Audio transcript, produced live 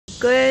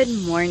Good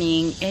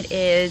morning. It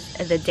is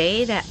the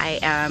day that I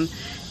am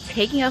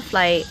taking a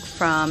flight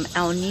from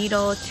El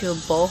Nido to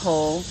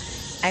Bohol.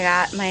 I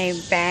got my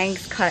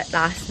bangs cut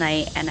last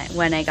night and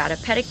when I got a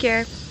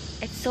pedicure.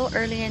 It's so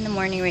early in the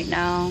morning right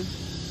now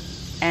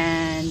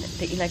and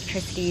the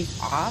electricity is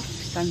off,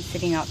 so I'm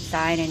sitting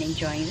outside and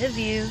enjoying the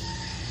view.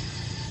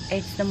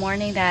 It's the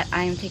morning that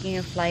I'm taking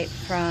a flight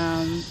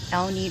from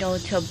El Nido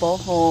to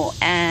Bohol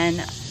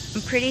and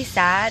I'm pretty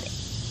sad.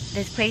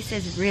 This place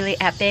is really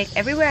epic.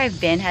 Everywhere I've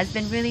been has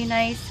been really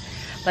nice,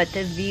 but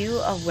the view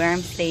of where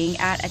I'm staying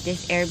at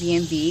this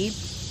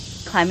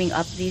Airbnb, climbing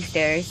up these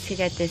stairs to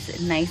get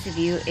this nice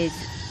view is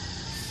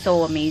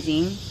so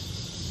amazing.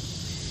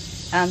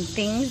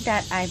 Things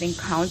that I've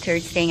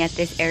encountered staying at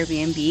this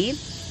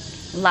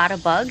Airbnb, a lot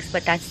of bugs,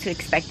 but that's to be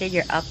expected.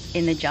 You're up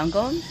in the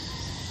jungle.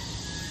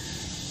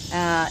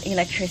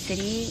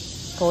 Electricity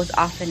goes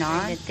off and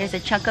on. There's a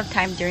chunk of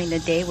time during the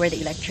day where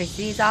the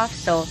electricity is off,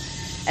 so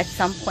at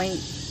some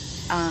point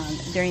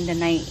during the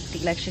night the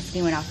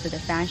electricity went off, so the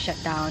fan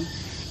shut down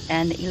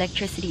and the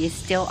electricity is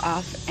still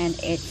off and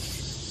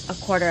it's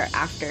 6:15,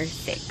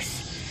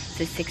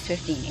 so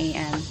 6:15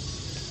 a.m.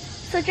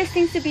 so just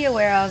things to be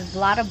aware of. A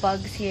lot of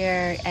bugs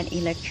here and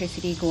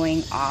electricity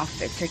going off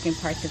at certain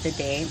parts of the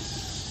day,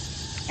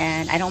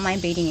 and I don't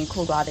mind bathing in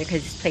cool water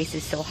because this place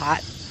is so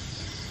hot.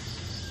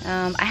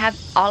 I have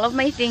all of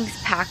my things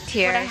packed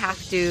here. I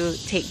have to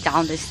take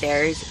down the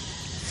stairs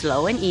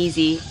slow and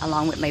easy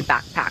along with my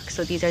backpack,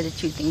 so these are the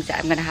two things that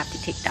I'm gonna have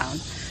to take down.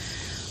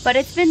 But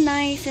it's been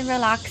nice and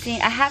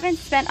relaxing. I haven't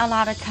spent a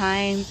lot of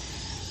time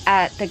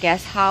at the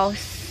guest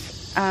house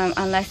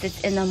unless it's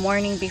in the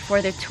morning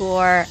before the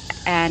tour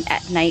and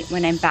at night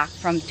when I'm back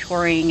from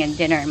touring and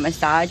dinner and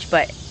massage,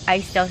 but I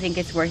still think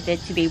it's worth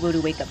it to be able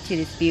to wake up to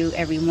this view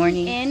every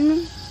morning.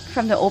 In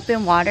from the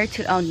open water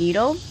to El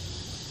Nido,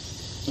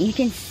 you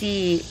can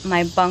see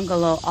my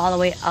bungalow all the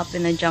way up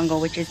in the jungle,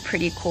 which is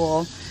pretty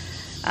cool.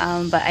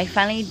 But I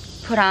finally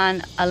put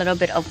on a little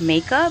bit of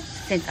makeup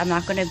since I'm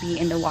not going to be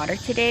in the water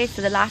today.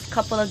 So the last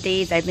couple of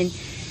days I've been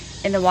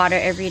in the water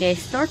every day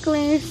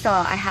snorkeling, so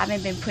I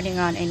haven't been putting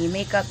on any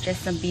makeup,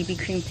 just some BB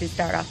cream to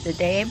start off the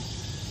day.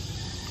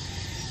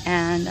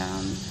 And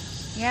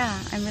yeah,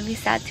 I'm really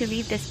sad to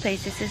leave this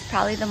place. This is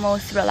probably the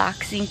most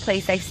relaxing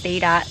place I've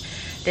stayed at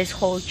this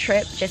whole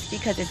trip, just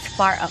because it's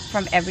far up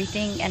from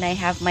everything and I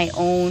have my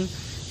own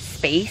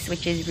space,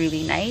 which is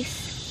really nice.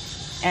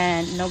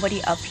 And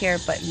nobody up here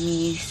but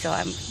me, so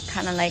I'm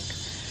kind of like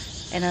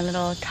in a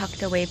little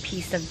tucked away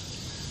piece of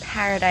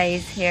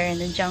paradise here in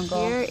the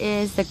jungle. Here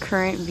is the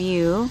current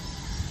view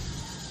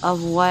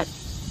of what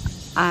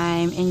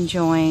I'm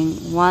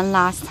enjoying one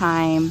last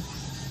time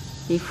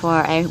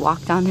before I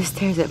walk down the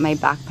stairs with my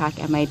backpack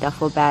and my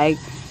duffel bag.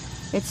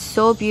 It's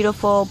so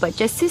beautiful, but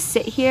just to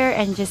sit here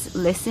and just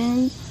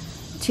listen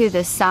to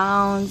the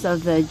sounds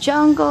of the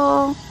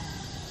jungle,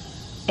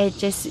 it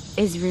just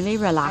is really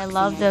relaxing. I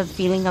love the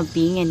feeling of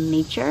being in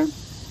nature.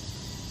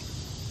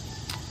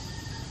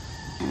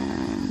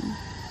 And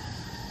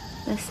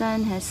the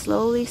sun has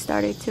slowly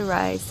started to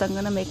rise, so I'm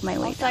gonna make my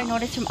way down. I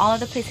noticed from all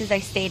of the places I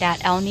stayed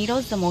at, El Nido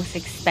is the most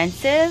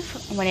expensive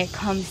when it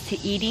comes to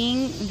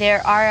eating.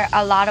 There are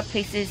a lot of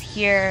places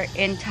here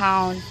in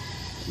town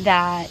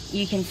that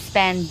you can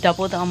spend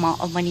double the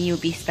amount of money you'll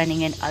be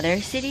spending in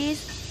other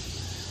cities,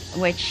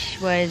 which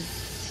was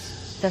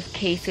the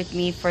case with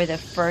me for the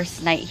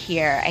first night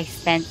here. I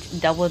spent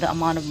double the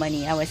amount of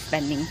money I was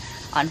spending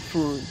on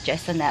food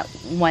just on that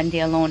one day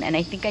alone, and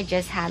I think I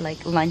just had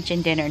like lunch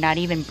and dinner, not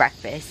even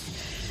breakfast.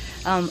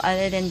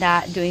 Other than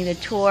that, doing the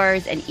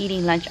tours and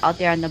eating lunch out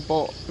there on the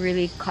boat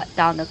really cut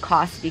down the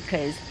cost,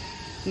 because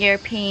you're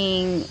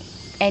paying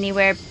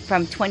anywhere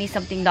from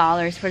 $20-something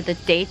for the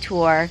day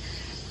tour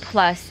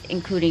plus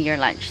including your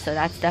lunch, so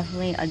that's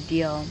definitely a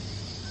deal.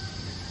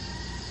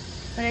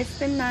 But it's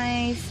been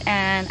nice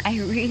and I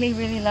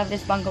really love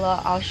this bungalow.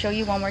 I'll show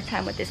you one more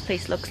time what this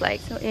place looks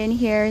like. So in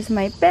here is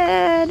my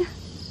bed.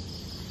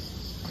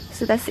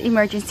 So that's the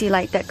emergency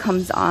light that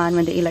comes on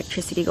when the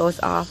electricity goes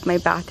off. My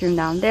bathroom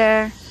down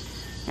there,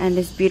 and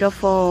this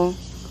beautiful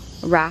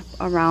wrap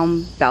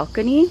around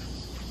balcony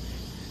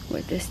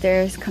with the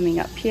stairs coming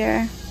up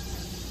here.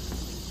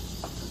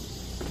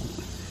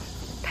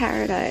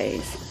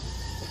 Paradise.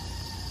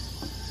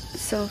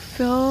 So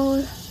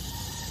filled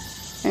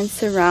and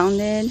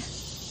surrounded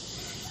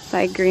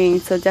by green,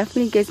 so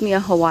definitely gives me a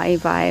Hawaii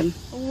vibe.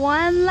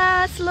 One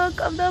last look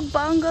of the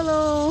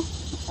bungalow.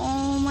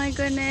 Oh my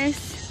goodness,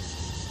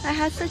 I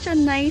had such a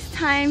nice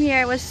time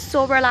here. It was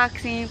so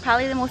relaxing.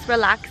 Probably the most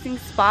relaxing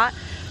spot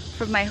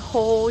for my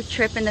whole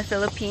trip in the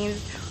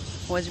Philippines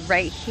was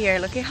right here.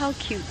 Look at how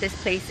cute this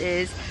place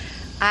is.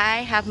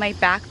 I have my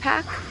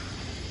backpack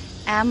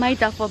and my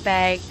duffel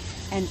bag,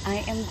 and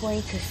I am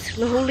going to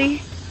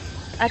slowly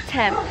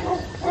attempt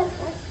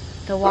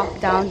to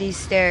walk down these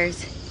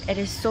stairs. It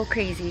is so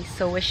crazy,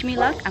 so wish me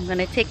luck. I'm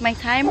gonna take my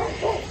time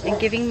and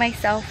giving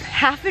myself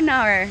half an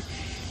hour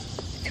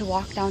to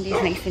walk down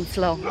these nice and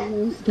slow.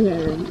 I'm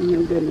scared. Oh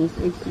my goodness,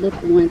 I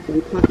slipped once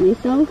and caught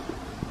myself.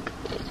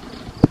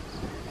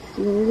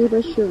 Slowly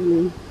but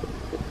surely.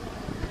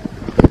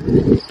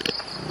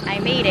 I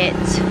made it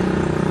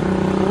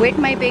with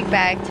my big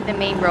bag to the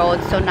main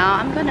road. So now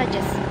I'm gonna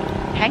just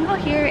hang out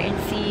here and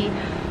see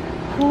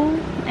who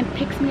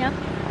picks me up.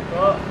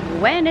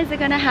 When is it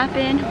gonna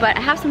happen? But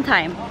I have some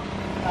time.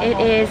 It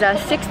is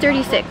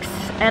 6:36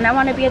 and I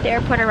want to be at the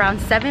airport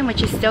around 7,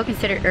 which is still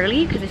considered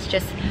early because it's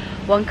just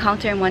one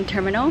counter and one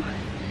terminal.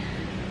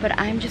 But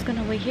I'm just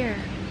gonna wait here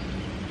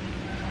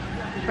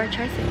for a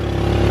tricycle.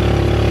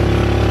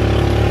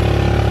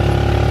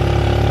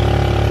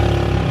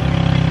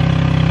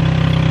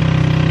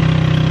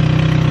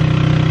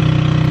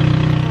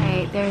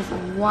 There's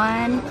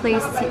one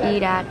place to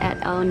eat at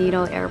El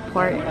Nido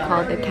Airport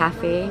called the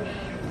Cafe.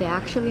 They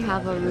actually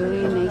have a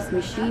really nice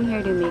machine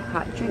here to make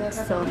hot drinks,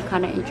 so I'm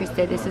kind of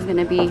interested. This is going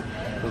to be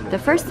the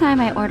first time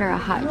I order a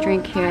hot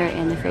drink here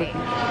in the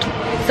Philippines.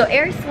 So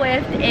Air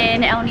Swift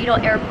in El Nido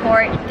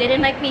Airport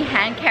didn't like me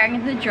hand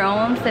carrying the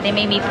drone, so they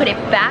made me put it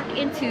back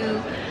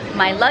into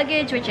my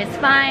luggage, which is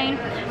fine.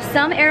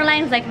 Some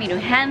airlines like me to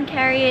hand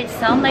carry it,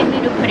 some like me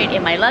to put it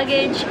in my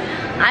luggage.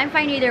 I'm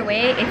fine either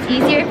way. It's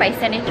easier if I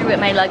send it through with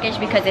my luggage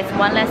because it's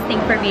one less thing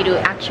for me to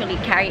actually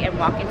carry and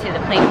walk into the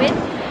plane with.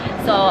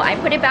 So I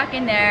put it back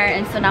in there,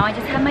 and so now I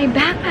just have my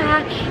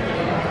backpack.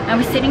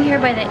 I'm sitting here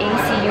by the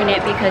AC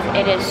unit because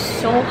it is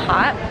so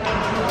hot.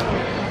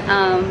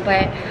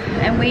 But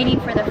I'm waiting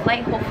for the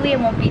flight. Hopefully it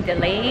won't be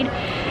delayed.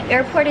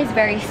 Airport is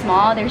very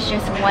small. There's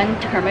just one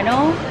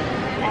terminal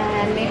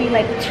and maybe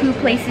like 2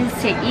 places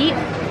to eat.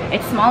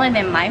 It's smaller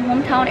than my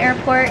hometown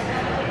airport.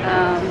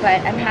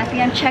 But I'm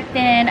happy I'm checked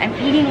in. I'm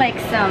eating like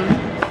some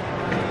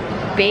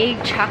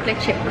big chocolate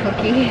chip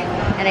cookie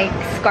and I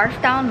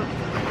scarfed down.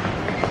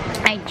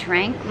 I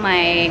drank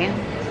my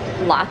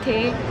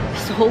latte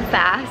so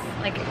fast,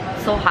 like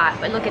so hot.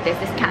 But look at this,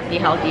 this can't be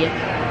healthy.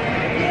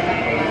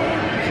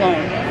 So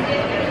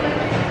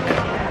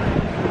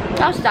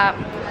I'll stop.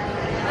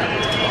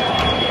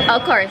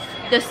 Of course,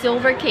 the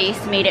silver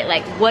case made it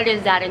like, what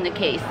is that in the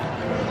case?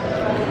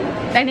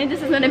 I think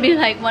this is gonna be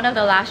like one of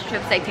the last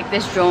trips I take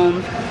this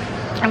drone.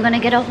 I'm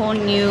gonna get a whole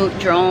new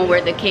drone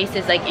where the case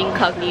is like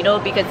incognito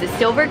because the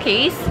silver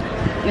case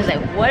is like,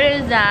 what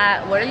is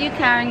that? What are you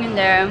carrying in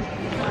there?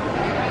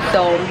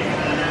 So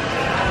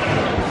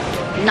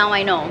now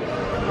I know.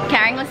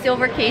 Carrying a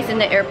silver case in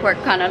the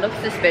airport kind of looks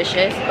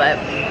suspicious, but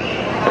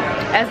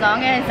as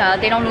long as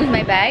they don't lose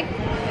my bag,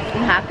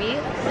 I'm happy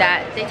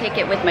that they take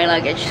it with my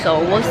luggage. So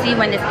we'll see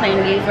when this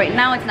plane leaves. Right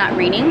now it's not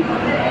raining,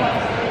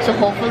 so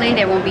hopefully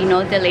there won't be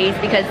no delays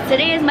because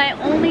today is my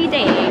only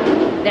day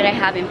that I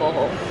have in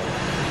Bohol.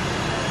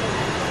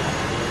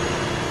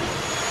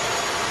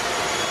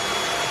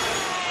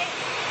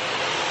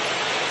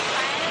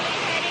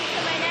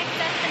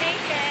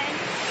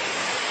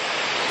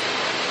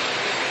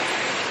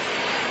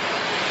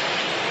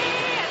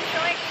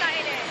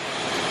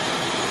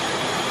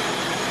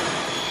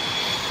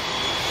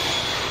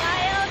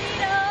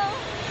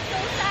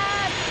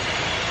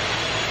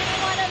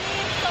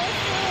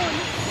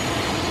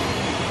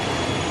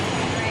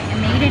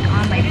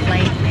 On my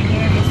flight. My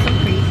hair is so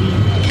crazy.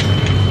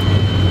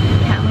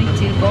 Can't wait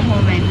to go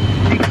home and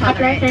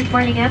recolor it. Good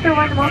morning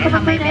everyone. Welcome to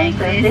my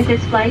exit. This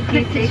is flight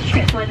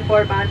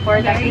 2614 bound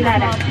for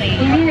Dakilala.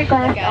 We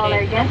request all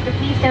our guests to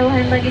please stow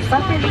hand luggage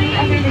properly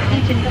under the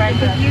seats in front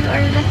of you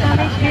or the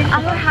storage bin.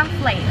 Aloha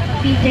flight.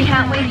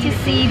 Can't wait to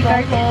see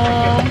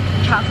Bohol,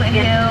 Chocolate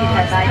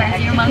Hills,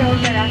 Tarsier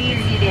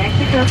monkeys.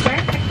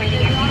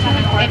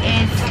 It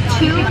is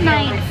 2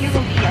 nights,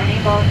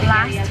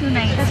 last 2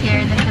 nights here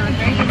in the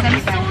Philippines. I'm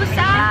so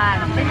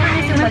sad. Oh my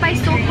goodness, it went by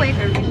so quick.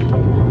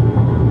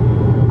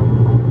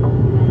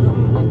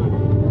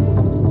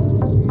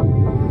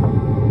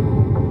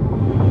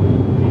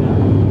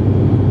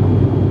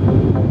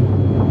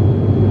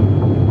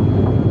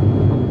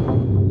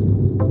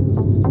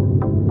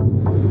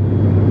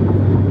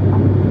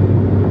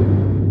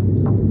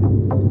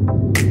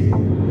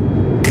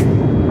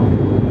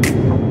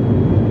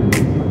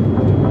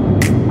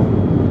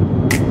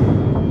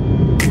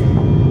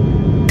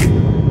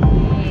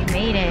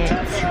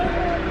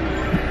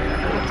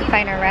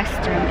 Find a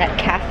restroom. That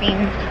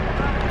caffeine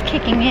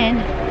kicking in.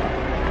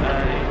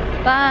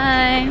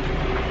 Bye.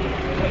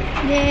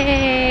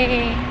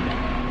 Yay.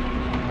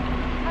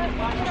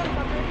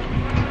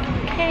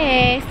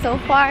 Okay, so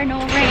far no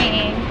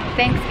rain.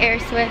 Thanks Air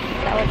Swift.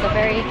 That was a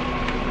very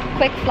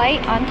quick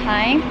flight on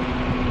time.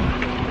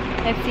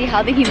 Let's see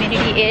how the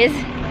humidity is.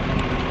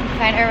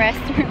 Find a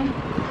restroom.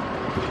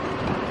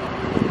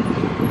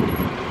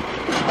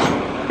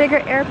 Bigger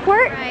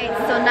airport. Right,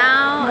 so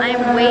now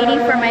I'm waiting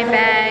for my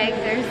bag.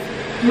 There's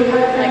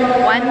like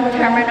one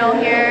terminal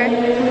here,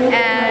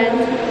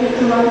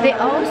 and they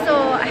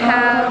also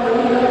have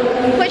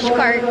push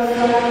carts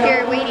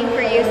here waiting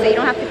for you, so you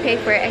don't have to pay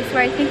for it. I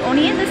swear, I think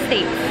only in the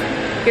States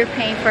you're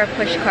paying for a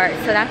push cart,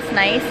 so that's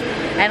nice.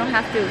 I don't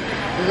have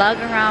to lug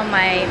around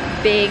my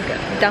big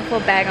duffel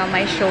bag on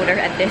my shoulder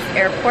at this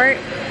airport.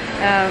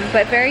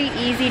 But very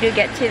easy to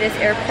get to this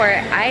airport.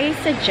 I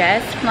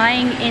suggest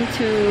flying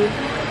into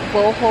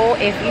Bohol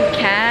if you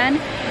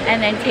can,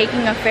 and then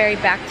taking a ferry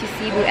back to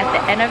Cebu at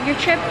the end of your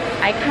trip.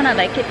 I kind of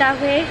like it that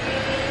way.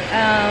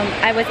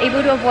 I was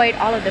able to avoid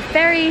all of the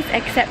ferries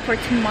except for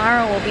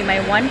tomorrow will be my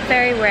one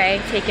ferry where I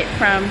take it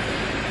from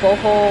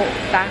Bohol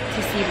back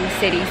to Cebu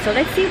City. So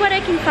let's see what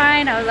I can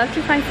find. I would love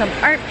to find some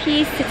art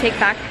piece to take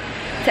back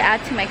to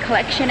add to my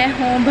collection at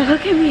home. But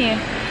look at me,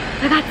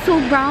 I got so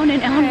brown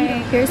and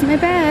okay, here's my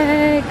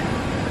bag.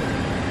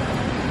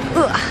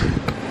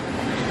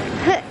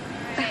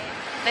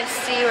 Let's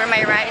see where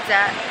my ride's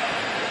at.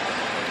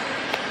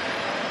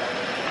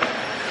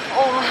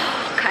 Oh,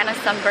 kind of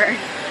sunburned.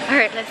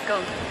 Alright, let's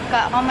go.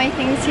 Got all my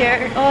things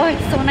here. Oh,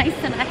 it's so nice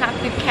to not have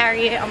to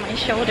carry it on my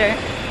shoulder.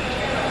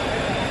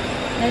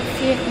 Let's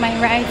see if my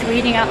ride's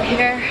waiting out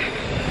here.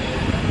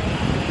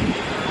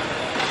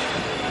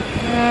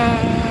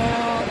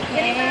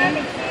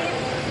 Okay.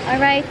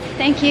 Alright,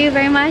 thank you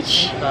very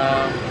much.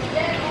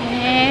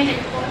 Okay.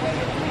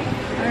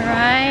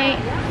 Alright.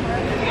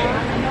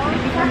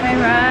 Thank you for my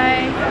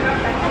ride.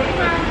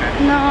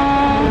 No.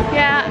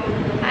 Yeah.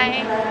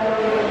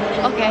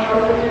 Okay.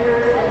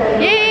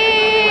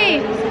 Yay!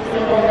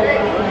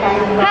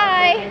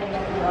 Hi!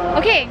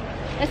 Okay,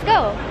 let's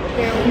go.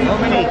 How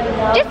many?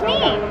 Just me.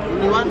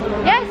 Only one?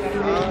 Yes.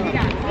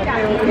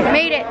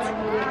 Made it.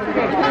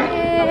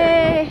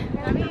 Yay!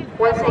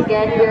 Once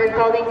again, we are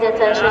calling the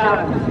attention of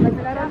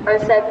our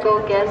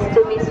SEBCO guests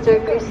to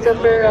Mr.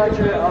 Christopher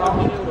Roger.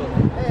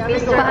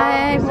 Mr.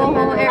 Bye,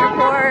 Bohol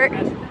Airport.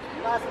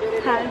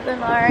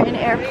 Arville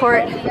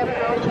Airport.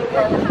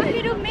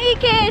 Happy to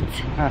make it.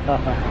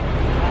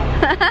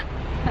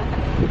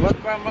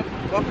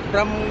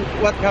 From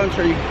what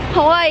country?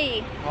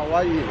 Hawaii.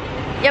 Hawaii.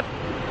 Yep.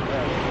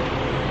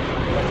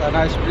 That's a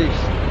nice place.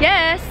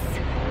 Yes.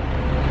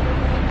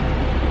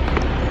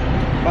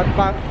 But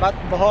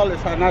Bohol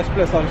is a nice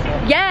place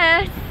also.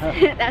 Yes.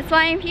 That's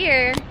why I'm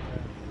here.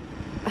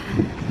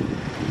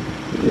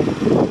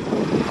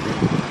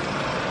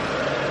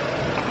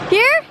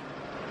 Here?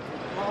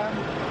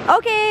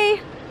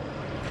 Okay.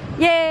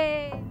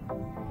 Yay.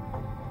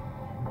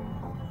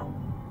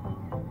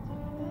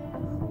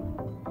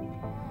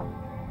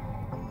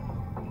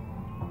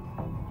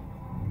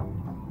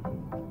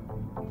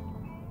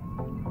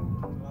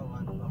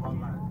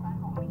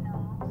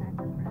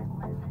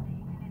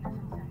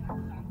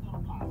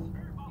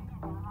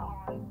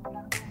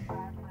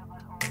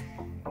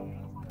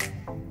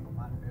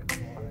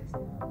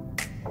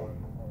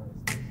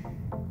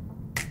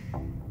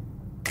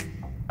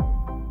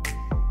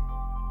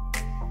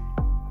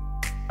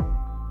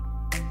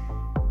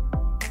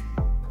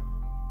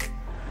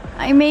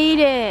 I made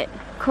it,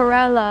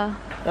 Corella.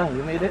 Ah,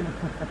 you made it?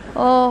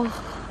 Oh,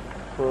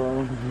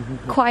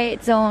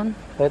 quiet zone.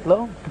 Quite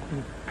long?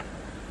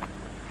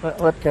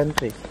 What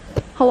country?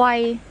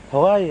 Hawaii.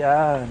 Hawaii,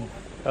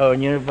 oh,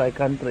 nearby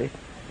country.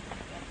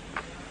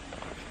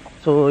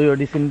 So your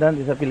descendant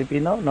is a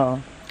Filipino?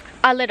 No?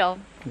 A little.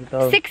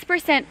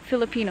 6%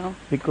 Filipino.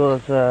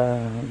 Because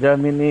there are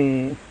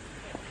many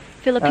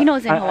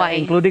Filipinos in Hawaii.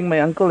 Including my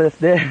uncle is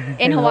there.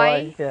 In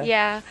Hawaii?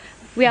 Yeah.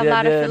 We have a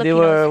lot of Filipinos. They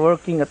were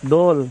working at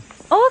Dole.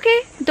 Oh,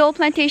 okay. Dole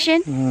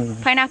Plantation.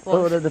 Pineapples.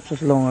 Oh, that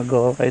was long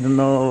ago. I don't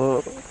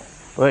know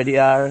where they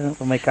are.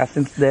 My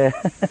cousins there.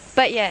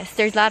 But yes,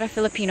 there's a lot of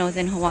Filipinos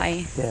in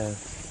Hawaii. Yeah.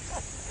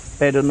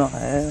 I don't know.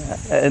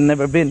 I've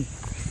never been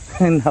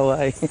in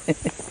Hawaii.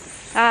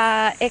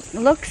 It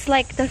looks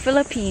like the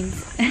Philippines.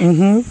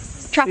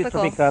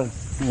 Tropical.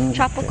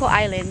 Tropical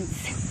islands.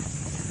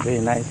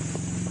 Very nice.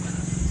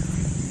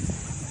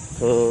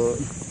 So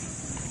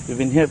you've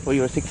been here for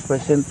your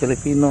 6%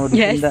 Filipino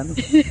descendant.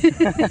 Yes.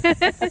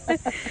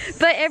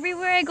 But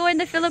everywhere I go in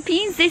the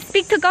Philippines, they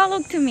speak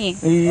Tagalog to me.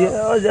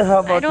 Yeah, how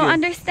about I don't you?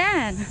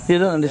 understand. You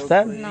don't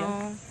understand?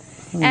 No.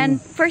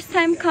 And first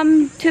time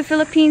come to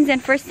Philippines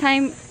and first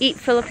time eat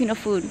Filipino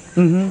food.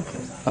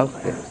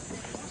 Okay.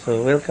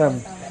 So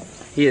welcome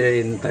here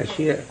in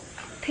Tarsiers.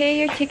 Pay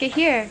your ticket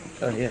here.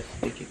 Oh yes,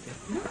 ticket.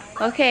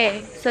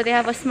 Okay, so they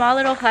have a small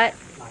little hut.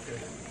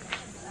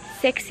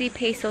 60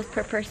 pesos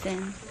per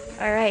person.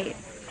 Alright.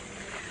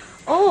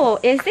 Oh,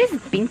 is this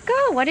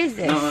binka? What is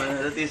this? No,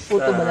 that is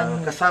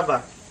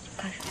cassava.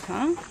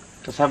 Huh?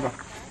 Cassava.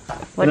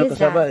 What is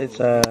cassava? that? It's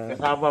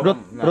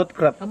root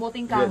crab.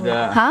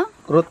 Huh?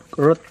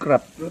 Root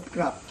crab.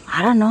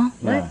 I don't know.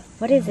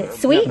 What is it?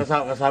 Sweet?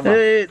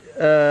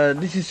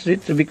 This is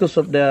sweet because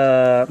of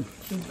the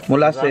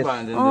molasses.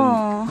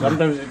 Oh.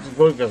 Sometimes it's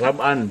called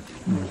kasabaan.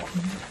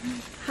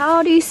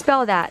 How do you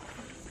spell that?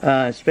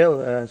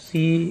 Spell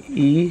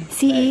C-E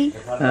C-E?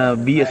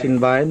 B as in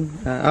vine.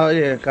 Oh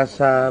yeah,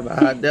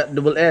 cassava.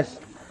 Double S.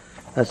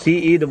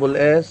 C-E double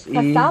S-E.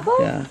 Cassava?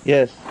 Yeah.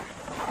 Yes.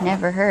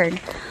 Never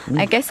heard.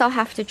 I guess I'll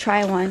have to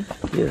try one.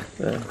 Yes.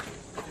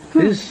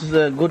 This is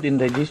good in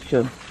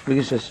digestion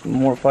because it's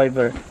more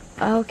fiber.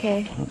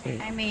 Okay. Okay.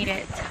 I made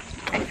it.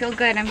 I feel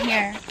good. I'm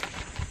here.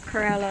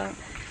 Corella.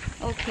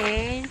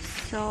 Okay,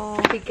 so...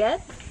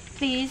 Ticket?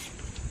 Please.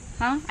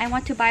 Huh? I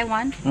want to buy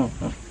one.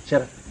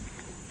 Sure.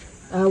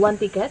 One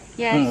ticket?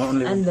 Yes.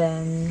 And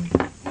then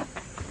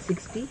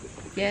 60?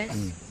 Yes.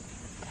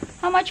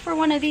 How much for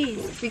one of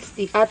these?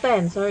 60.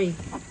 10, sorry.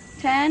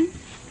 10?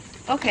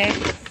 Okay.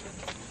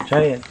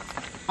 Try it.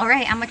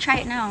 Alright, I'm gonna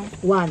try it now.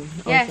 One.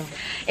 Yes. Also.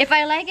 If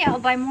I like it,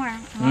 I'll buy more. I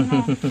don't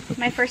know.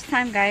 My first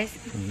time, guys.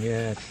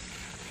 Yes.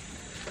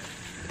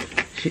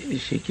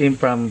 She came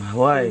from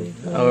Hawaii,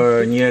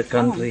 our near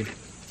country.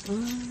 Oh,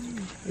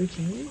 we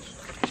changed.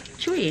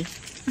 Chewy.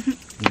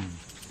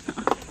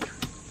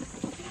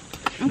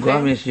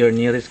 Guam is your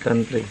nearest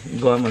country.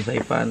 Guam and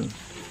Saipan.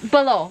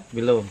 Below.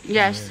 Below.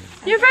 Yes.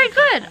 You're very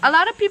good. A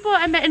lot of people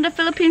I met in the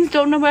Philippines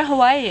don't know where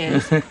Hawaii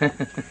is.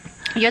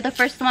 You're the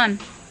first one.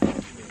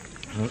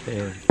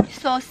 Okay.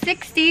 So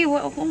 60.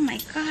 Oh my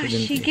gosh.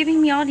 70. She's giving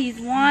me all these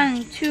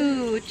 1,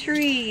 2,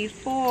 3,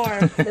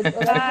 4,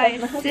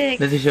 5, 6,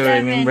 This is your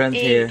 7, remembrance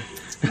 8, here.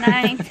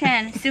 9,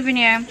 10.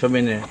 Souvenir.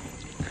 Souvenir.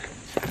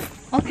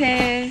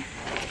 Okay.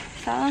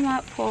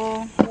 Salamat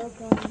po.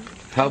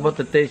 How about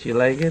the taste? You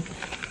like it?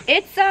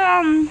 It's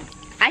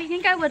I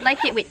think I would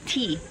like it with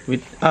tea.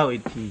 With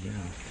tea. Yeah.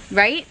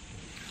 Right?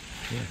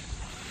 Yes.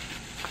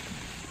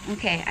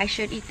 Okay, I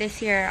should eat this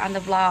here on the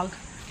vlog.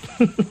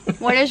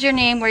 What is your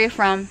name? Where are you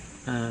from?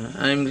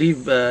 I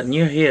live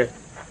near here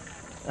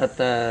at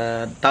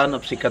the town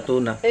of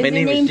Sikatuna. Is My your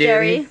name name is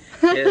Jerry.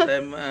 Jerry? Yes,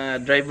 I'm a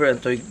driver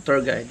and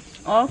tour guide.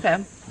 Oh,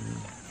 okay.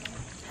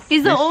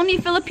 He's the only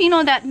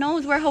Filipino that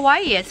knows where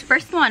Hawaii is.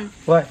 First one.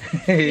 What?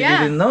 You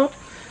Yeah. didn't know?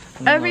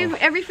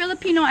 Every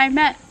Filipino I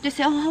met just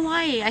say, "Oh,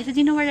 Hawaii." I said, "Do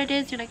you know where that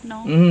is?" You're like,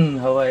 "No."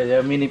 Hawaii. There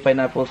are many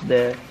pineapples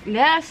there.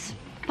 Yes.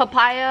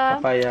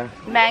 Papaya, Papaya.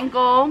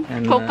 mango,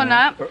 And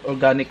coconut.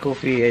 organic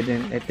coffee. I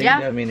think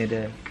Yeah. there are many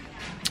there.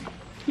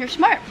 You're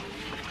smart.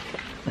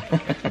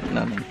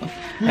 No.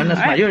 I'm not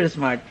smart. You're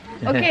smart.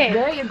 Okay.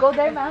 There, you go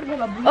there, ma'am. You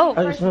have a blue Oh,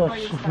 Oh, there's no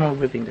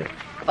everything there.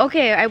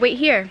 okay. I wait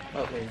here.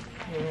 Okay.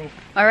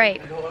 All right.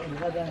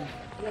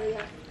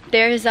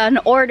 There's an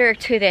order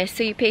to this.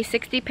 So you pay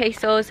 60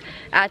 pesos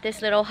at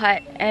this little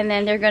hut and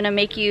then they're going to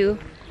make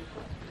you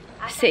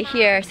sit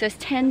here. So it's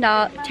 10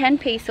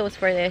 pesos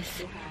for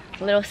this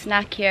little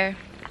snack here.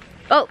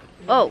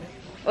 Oh,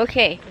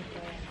 okay.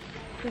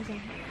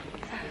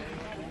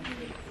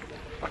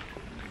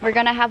 We're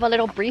going to have a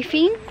little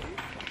briefing.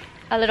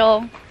 A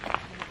little,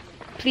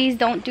 please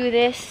don't do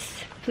this.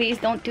 Please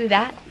don't do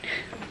that.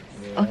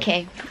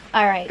 Okay.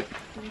 All right.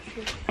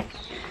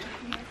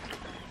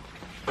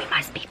 We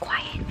must be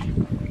quiet.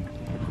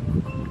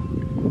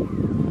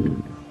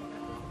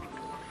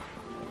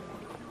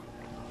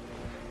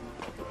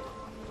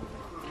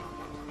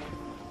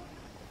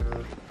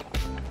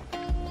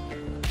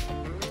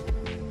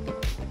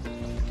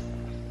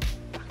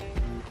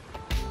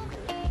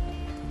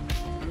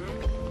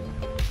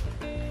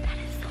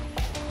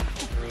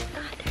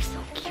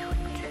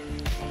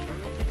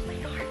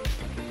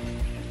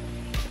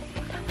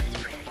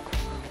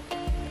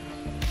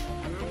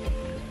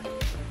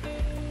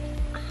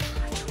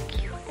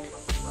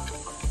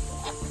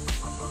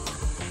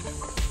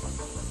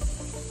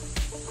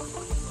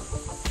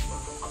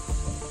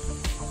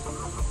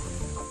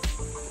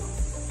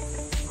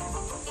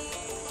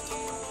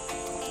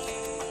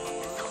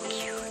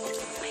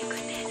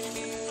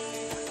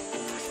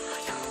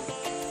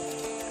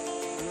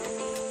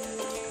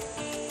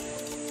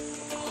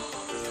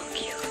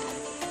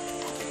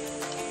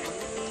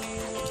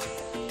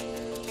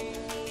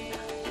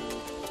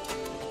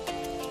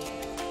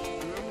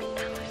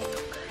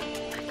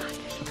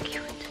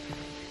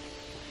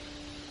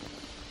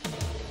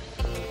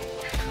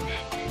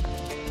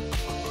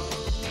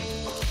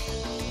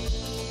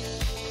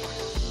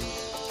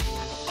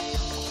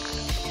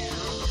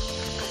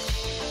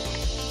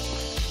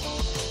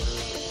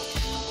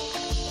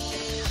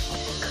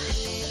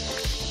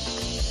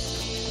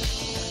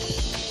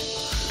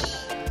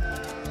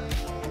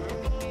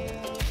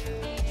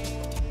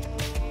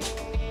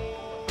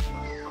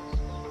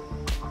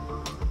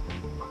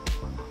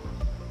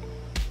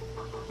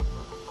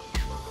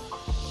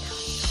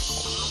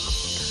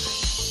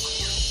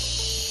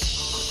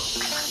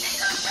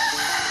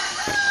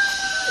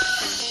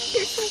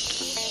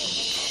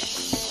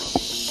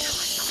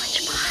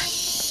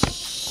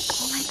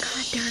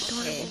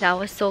 That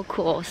was so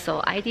cool.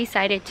 So I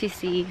decided to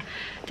see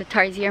the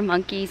Tarsier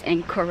monkeys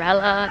in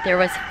Corella. There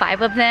was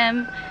 5 of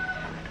them.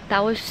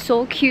 That was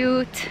so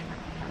cute.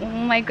 Oh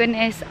my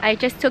goodness. I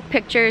just took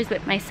pictures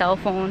with my cell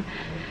phone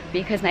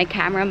because my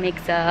camera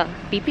makes a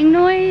beeping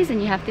noise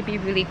and you have to be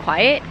really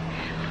quiet.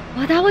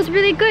 Well, that was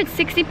really good.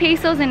 60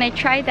 pesos, and I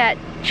tried that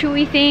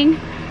chewy thing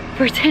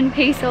for 10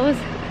 pesos.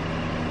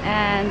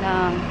 And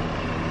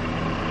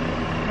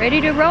ready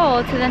to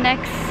roll to the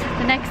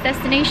next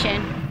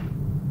destination.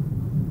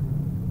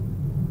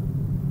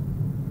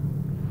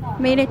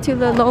 Made it to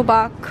the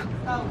Lobak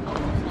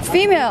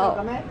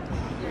female.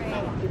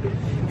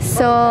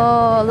 So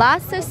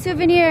lots of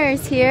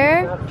souvenirs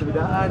here.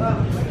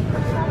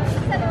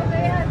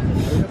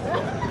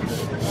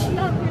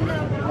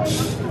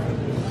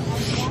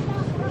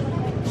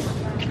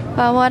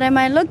 But what am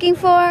I looking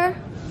for?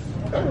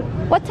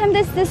 What time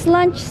does this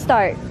lunch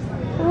start?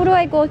 Who do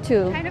I go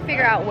to? I'm trying to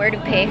figure out where to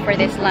pay for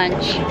this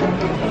lunch.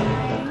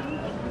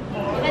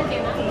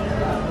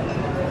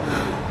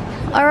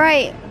 All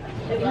right.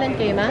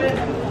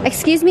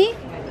 Excuse me?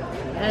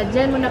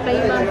 Dyan muna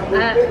kayo,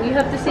 ma'am. You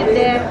have to sit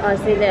there. Oh,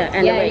 see there.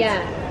 And Yeah,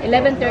 yeah.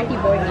 11:30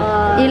 boarding.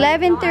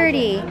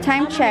 11:30.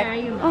 Time check.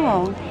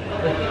 Oh.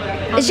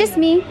 It's just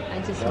me.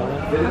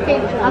 Okay.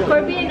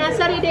 Corbin,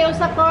 asari dayo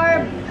sa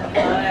Corb.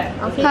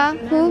 Okay. Huh?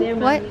 Who? There,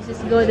 ma'am. What? You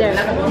just go there.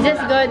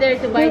 Just go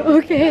there to buy.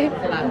 Okay.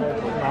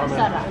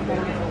 Sarah.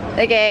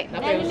 Okay.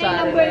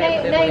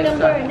 Nine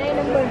number.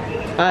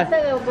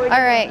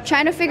 Alright,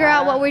 trying to figure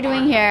out what we're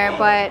doing here,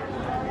 but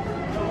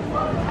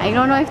I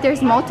don't know if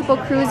there's multiple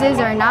cruises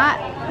or not,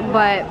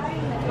 but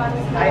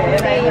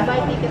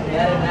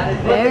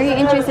very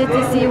interested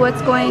to see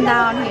what's going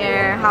down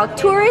here. How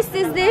tourist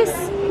is this?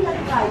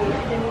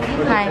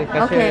 Hi,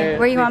 okay,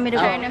 where do you want me to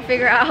go? Trying to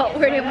figure out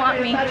where they want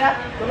me.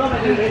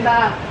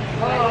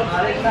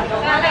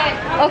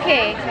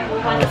 Okay,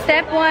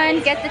 step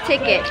 1, get the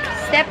ticket.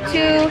 Step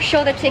 2,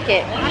 show the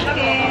ticket.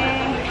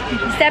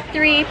 Step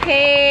 3,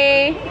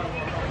 pay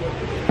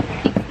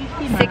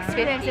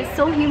 $6.50. It's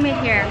so humid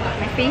here.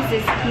 My face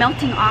is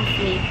melting off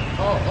me.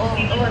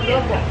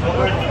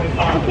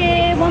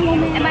 Okay, one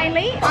moment. Am I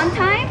late? On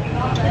time?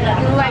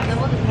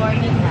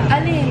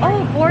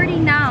 Oh,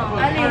 boarding now.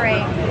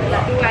 Alright.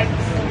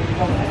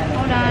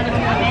 Hold on a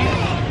moment.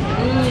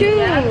 2,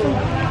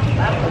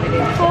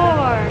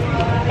 4,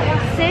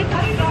 6, 8.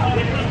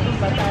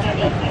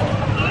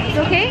 It's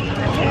okay?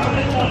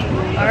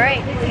 Alright.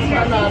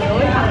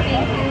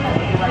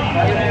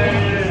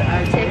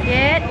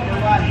 Ticket.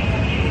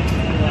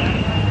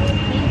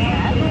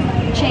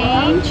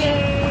 Change.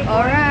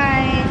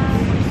 Alright.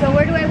 So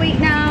where do I wait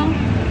now?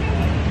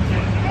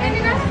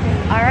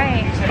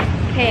 Alright.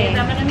 Okay.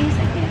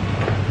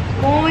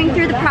 Going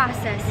through the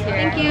process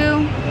here. Thank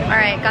you.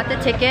 Alright, got the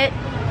ticket.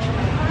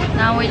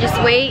 Now we just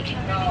wait.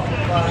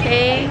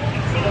 Okay.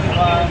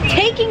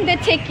 Taking the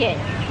ticket.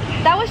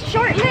 That was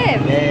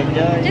short-lived.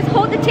 Just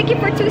hold the ticket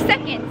for 2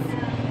 seconds.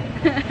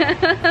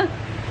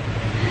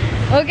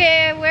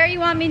 Okay, where you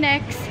want me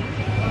next?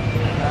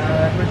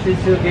 Proceed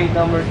to gate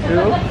number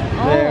 2.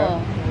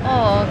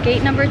 Oh,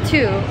 gate number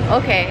 2.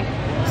 Okay.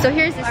 So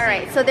here's the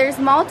Alright, so there's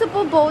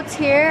multiple boats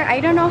here. I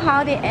don't know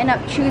how they end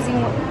up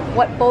choosing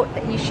what boat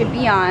that you should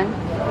be on.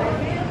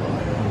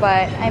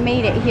 But I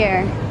made it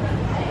here.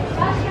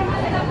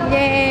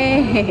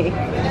 Yay!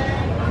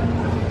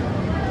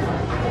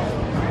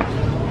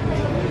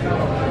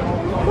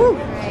 Whew.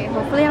 Alright,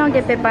 hopefully I don't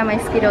get bit by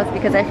mosquitoes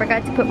because I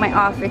forgot to put my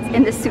outfits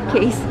in the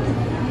suitcase.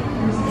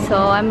 So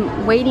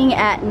I'm waiting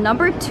at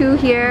number 2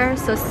 here.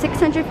 So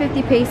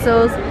 650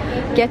 pesos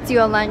gets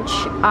you a lunch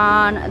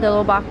on the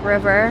Lobak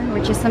River,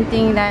 which is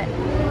something that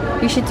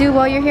you should do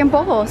while you're here in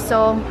Bohol.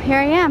 So here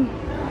I am.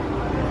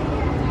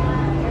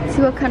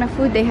 See what kind of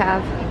food they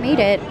have. Made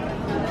it.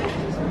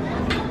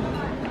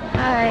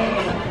 Hi.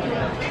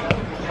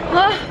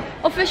 Oh,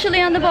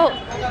 officially on the boat.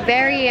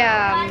 Very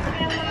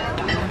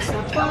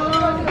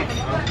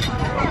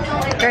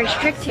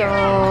strict here.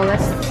 So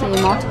let's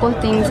see, multiple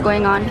things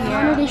going on here.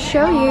 I wanted to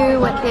show you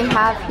what they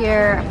have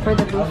here for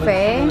the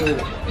buffet.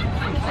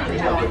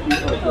 So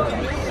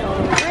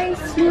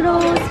rice,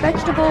 noodles,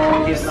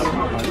 vegetables,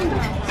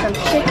 some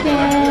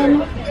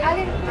chicken,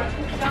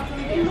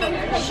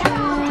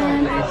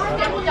 shrimp,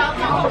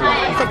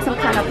 it's like some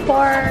kind of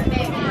pork,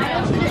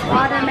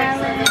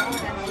 watermelon.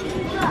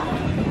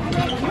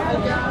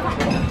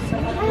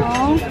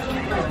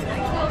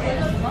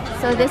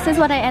 So this is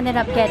what I ended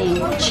up getting.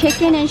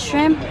 Chicken and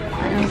shrimp.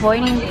 I'm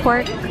avoiding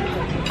pork. So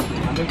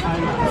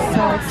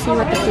let's see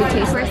what the food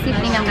tastes like. First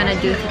evening I'm gonna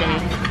do today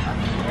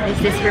is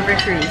this river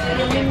cruise. I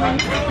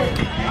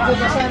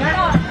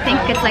think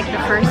it's like the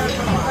first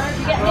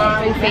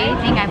buffet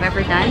thing I've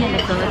ever done in the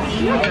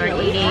Philippines or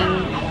eating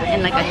in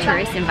like a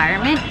tourist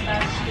environment.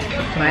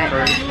 But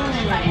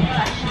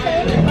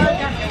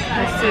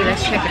let's see,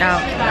 let's check it out.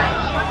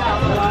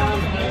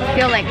 I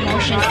feel like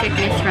motion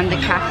sickness from the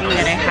caffeine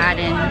that I had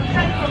in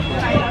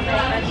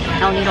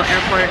El Nido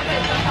Airport.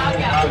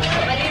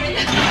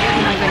 Oh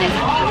my goodness.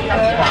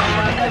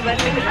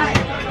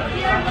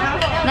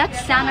 Let's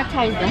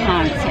sanitize the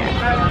hands here.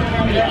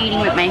 I'm eating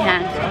with my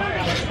hands.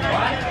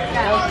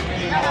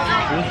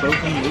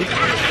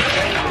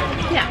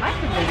 Yeah, I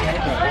can do that.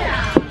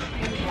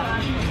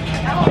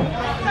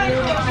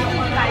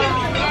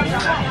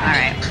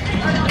 Alright.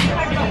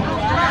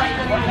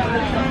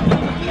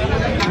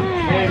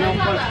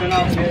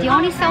 They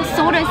only sell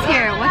sodas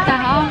here. What the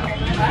hell?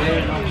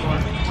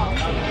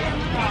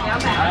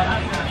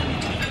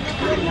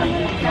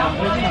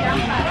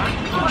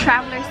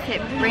 Traveler's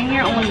tip, bring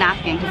your own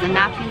napkin because the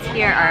napkins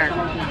here are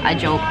a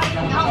joke.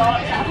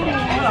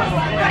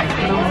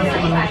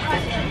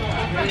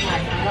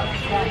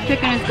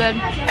 Chicken is good.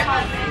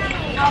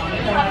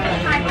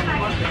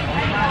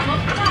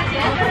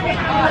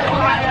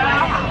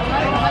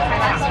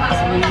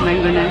 Oh my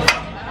goodness.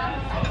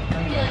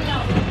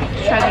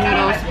 Try the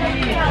noodles.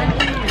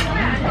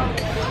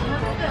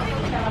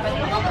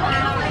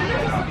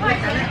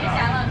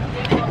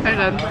 Very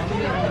good.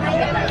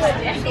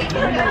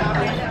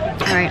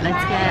 Alright,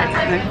 let's get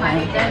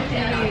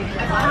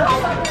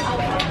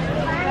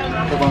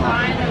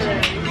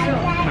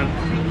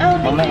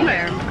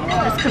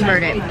let's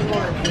convert it.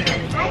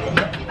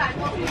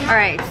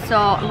 Alright,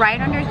 so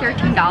right under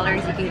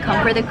 $13 you can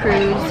come for the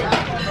cruise,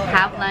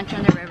 have lunch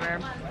on the river.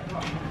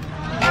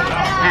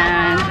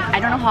 And I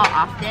don't know how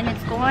often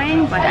it's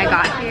going, but I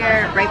got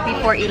here right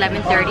before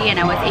 11:30 and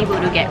I was able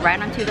to get right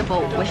onto the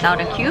boat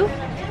without a queue.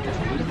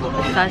 So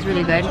that was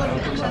really good.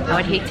 I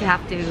would hate to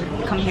have to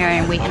come here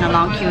and wait in a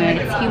long queue and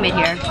it's humid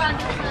here.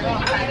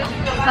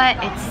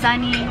 But it's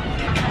sunny.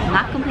 I'm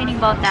not complaining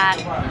about that.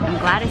 I'm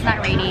glad it's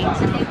not raining.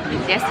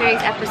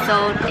 Yesterday's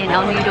episode in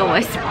El Nido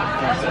was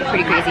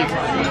pretty crazy.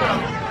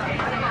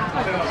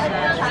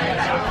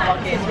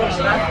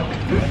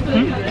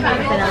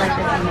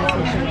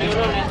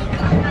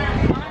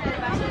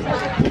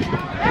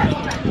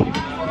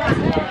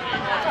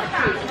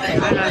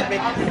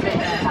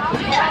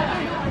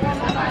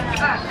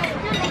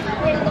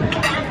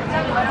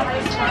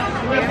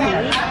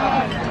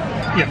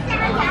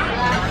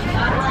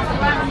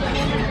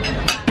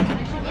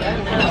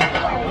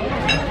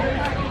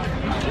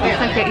 Looks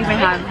like they even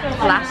have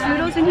glass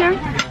noodles in here.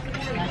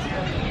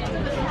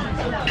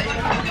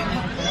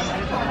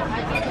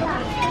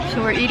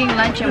 So we're eating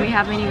lunch and we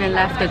haven't even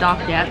left the dock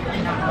yet.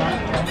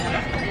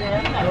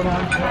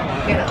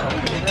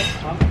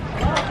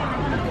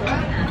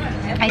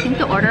 I think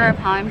the order of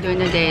how I'm doing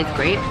the day is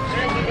great.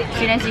 As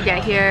soon as you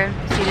get here,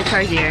 see the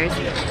Tarsiers.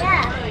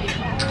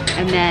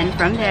 And then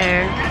from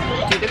there,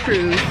 do the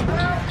cruise.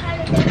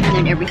 And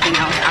then everything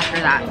else after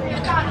that.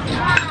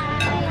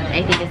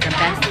 I think it's the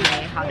best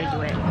way how to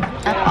do it.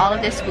 All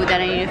of this food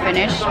that I need to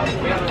finish.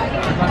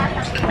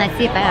 Let's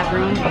see if I have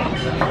room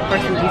for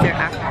some dessert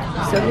after.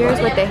 So here's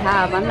what they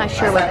have. I'm not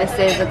sure what this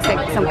is. Looks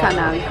like some kind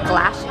of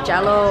glass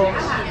jello.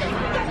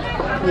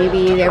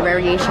 Maybe their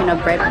variation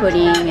of bread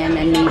pudding and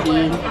then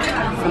maybe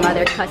some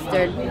other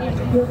custard.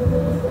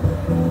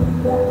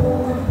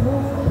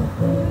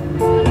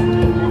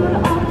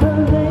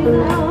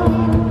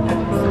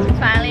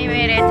 Finally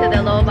made it to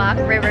the Lombok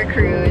River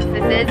Cruise.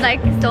 This is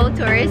like so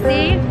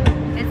touristy.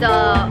 It's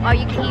a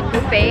all-you-can-eat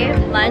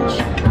buffet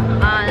lunch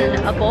on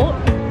a boat.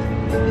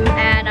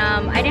 And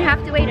I didn't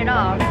have to wait at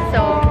all.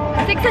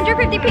 So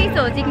 650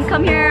 pesos. You can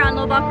come here on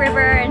Lombok River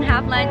and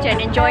have lunch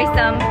and enjoy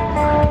some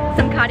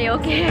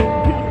karaoke.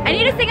 I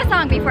need to sing a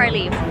song before I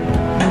leave.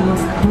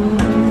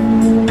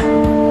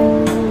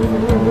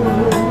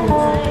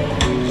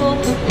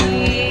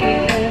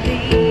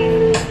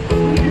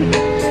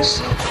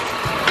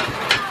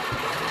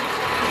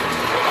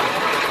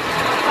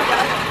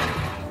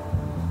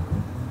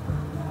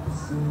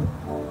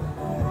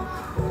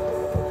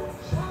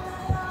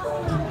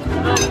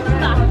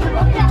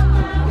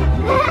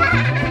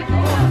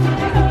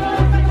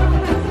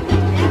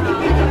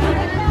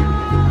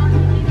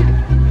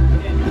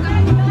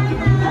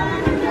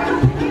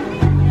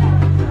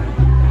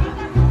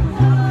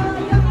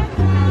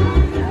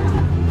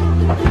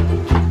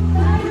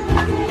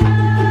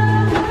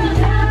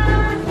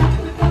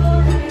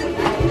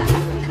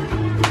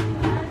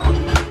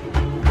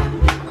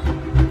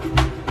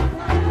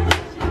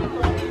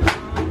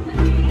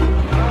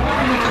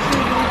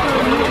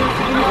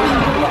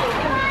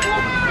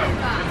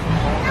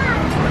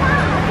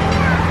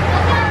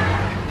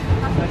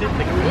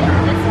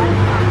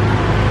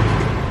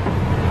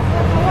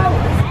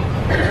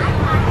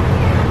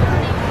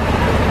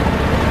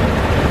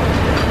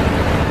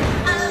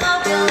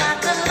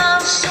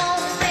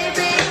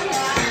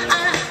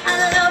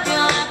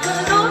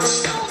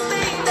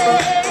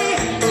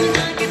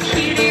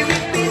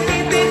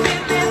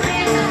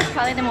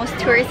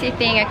 Touristy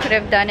thing I could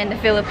have done in the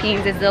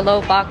Philippines is the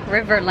Lombok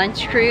River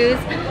lunch cruise.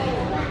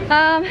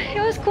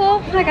 It was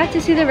cool. I got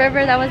to see the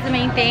river. That was the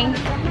main thing.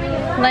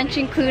 Lunch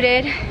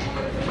included,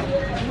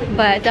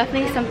 but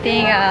definitely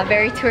something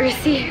very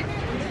touristy.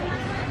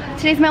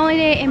 Today's my only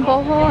day in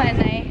Bohol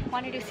and I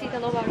wanted to see the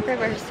Lombok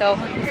River, so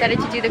I decided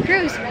to do the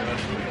cruise.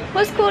 It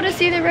was cool to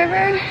see the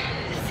river,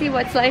 see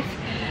what's life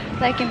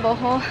like in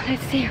Bohol.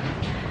 Let's see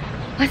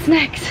what's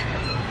next.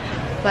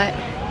 But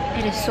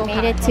it is so hot.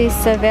 Made it to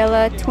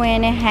Sevilla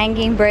Twin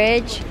Hanging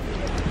Bridge.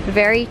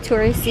 Very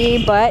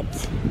touristy, but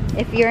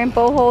if you're in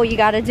Bohol, you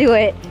gotta do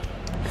it.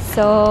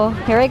 So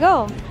here I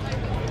go.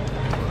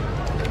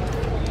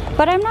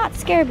 But I'm not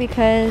scared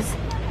because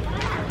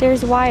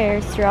there's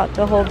wires throughout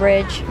the whole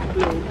bridge.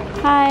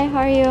 Hi, how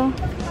are you?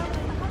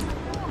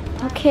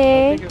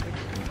 Okay.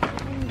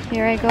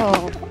 Here I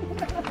go.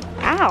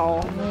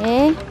 Ow.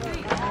 Okay.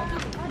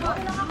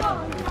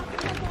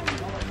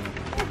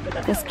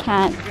 Just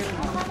can't.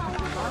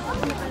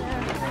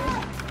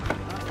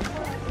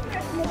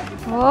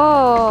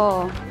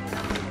 Whoa.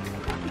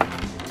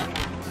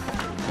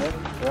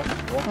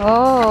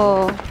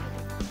 Oh.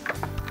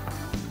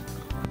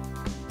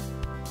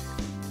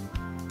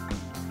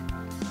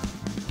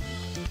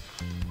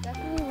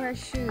 Definitely wear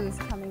shoes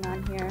coming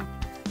on here.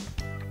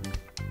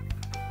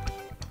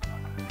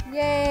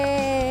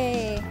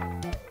 Yay!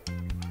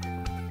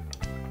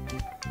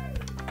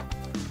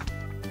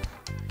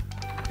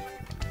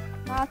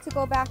 Now to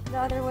go back the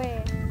other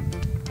way.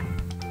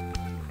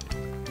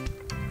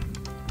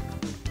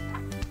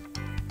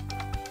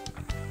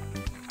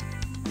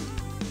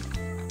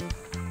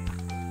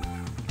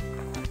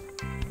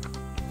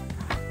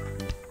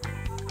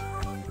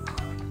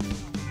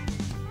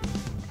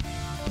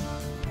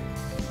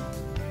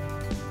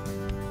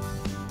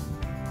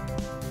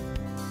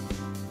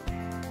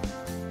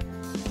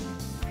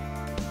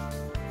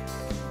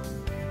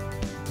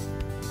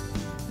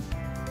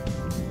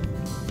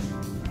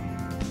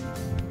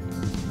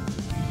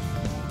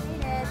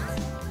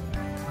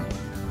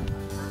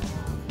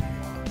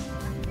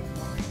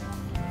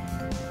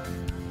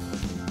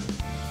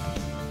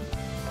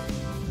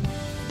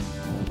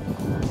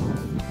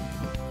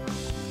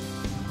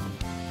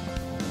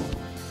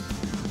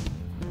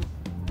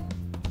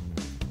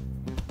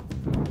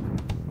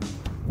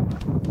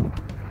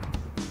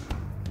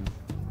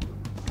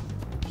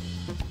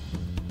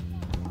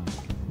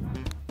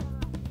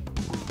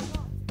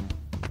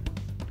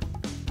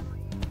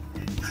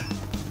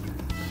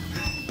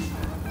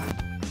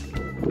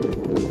 It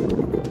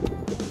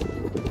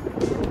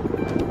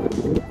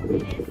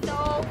is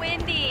so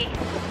windy.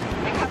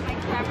 I have my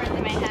cameras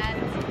in my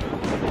hands.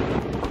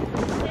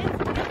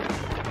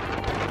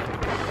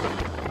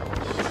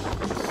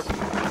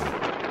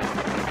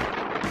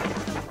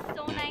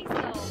 So nice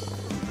though.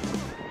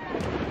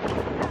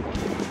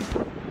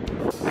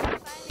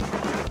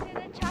 Finally to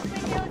the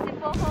chocolate hills in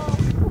Bohol.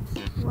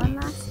 One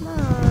last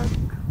look.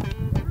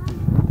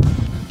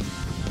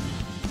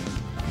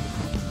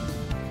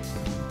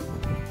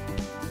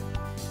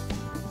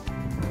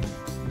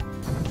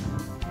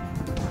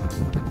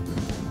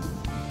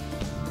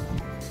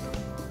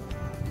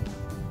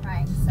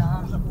 Trying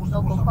some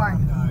local corn.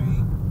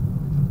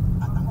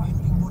 At ang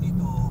ending mo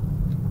nito,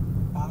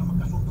 para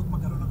magkasundo at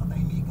magkaroon ng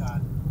katahimikan,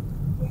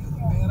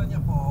 yung pera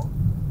niya po,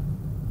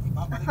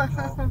 ibabalik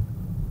nyo.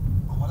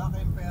 Kung wala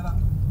kayong pera,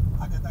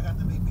 agad-agad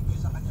na may bigay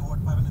sa kanya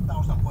worth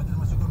 500,000, pwede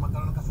naman siguro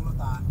magkaroon ng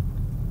kasulatan,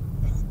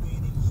 and you pay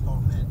it in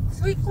installment.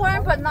 Sweet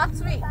corn but not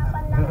sweet.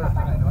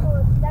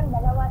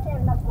 Dalawa sir,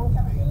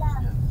 nag-usap sila.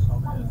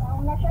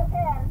 Mag-down na siya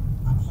sir.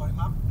 I'm sorry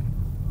ma'am?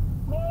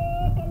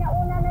 May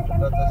kinauna na siya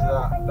That is pera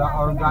sa kanya. the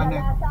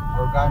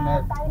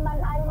organic Taiman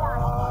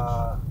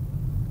Island.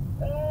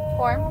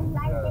 Form?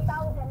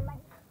 90,000.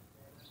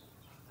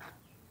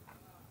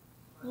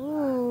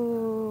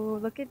 Ooh,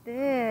 look at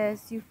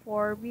this.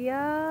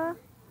 Euphorbia.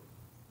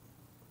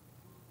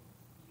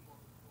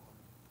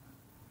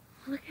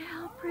 Look at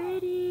how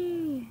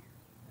pretty.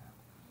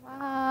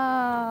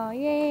 Wow.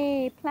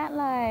 Yay. Plant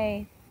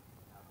life.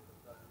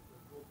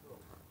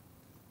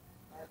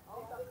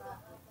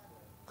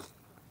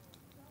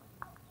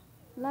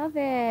 Love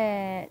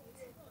it.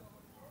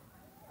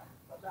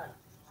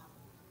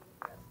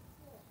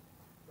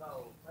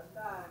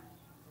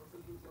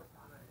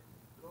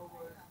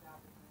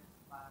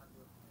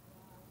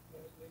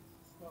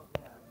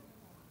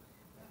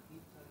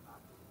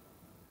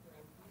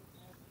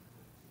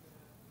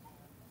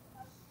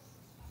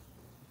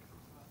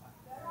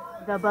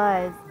 The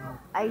Buzz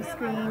ice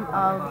cream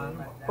of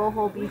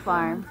Bohol Bee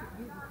Farm.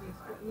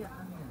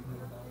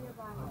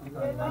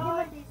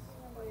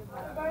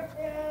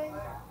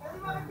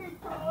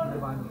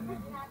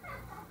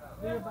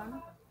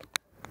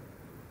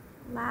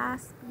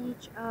 Last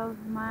beach of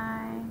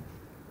my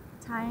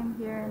time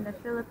here in the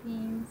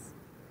Philippines.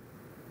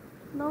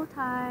 Low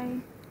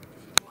tide.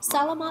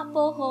 Salamat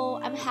Bohol.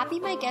 I'm happy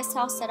my guest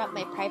house set up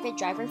my private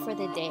driver for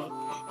the day.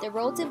 The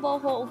roads in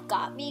Bohol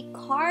got me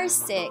car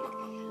sick.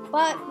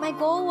 But my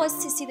goal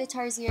was to see the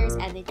Tarsiers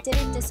and they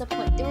didn't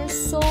disappoint. They were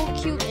so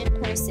cute in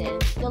person.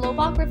 The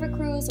Lobak River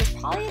cruise was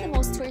probably the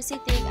most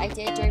touristy thing I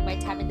did during my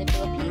time in the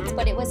Philippines,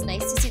 but it was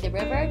nice to see the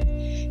river.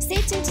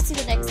 Stay tuned to see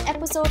the next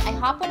episode. I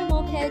hop on a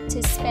moped to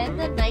spend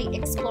the night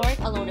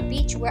exploring Aloha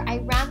Beach, where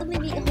I randomly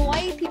meet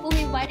Hawaii people who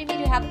invited me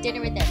to have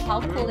dinner with them.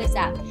 How cool is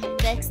that?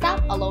 Next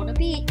stop, Aloha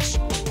Beach.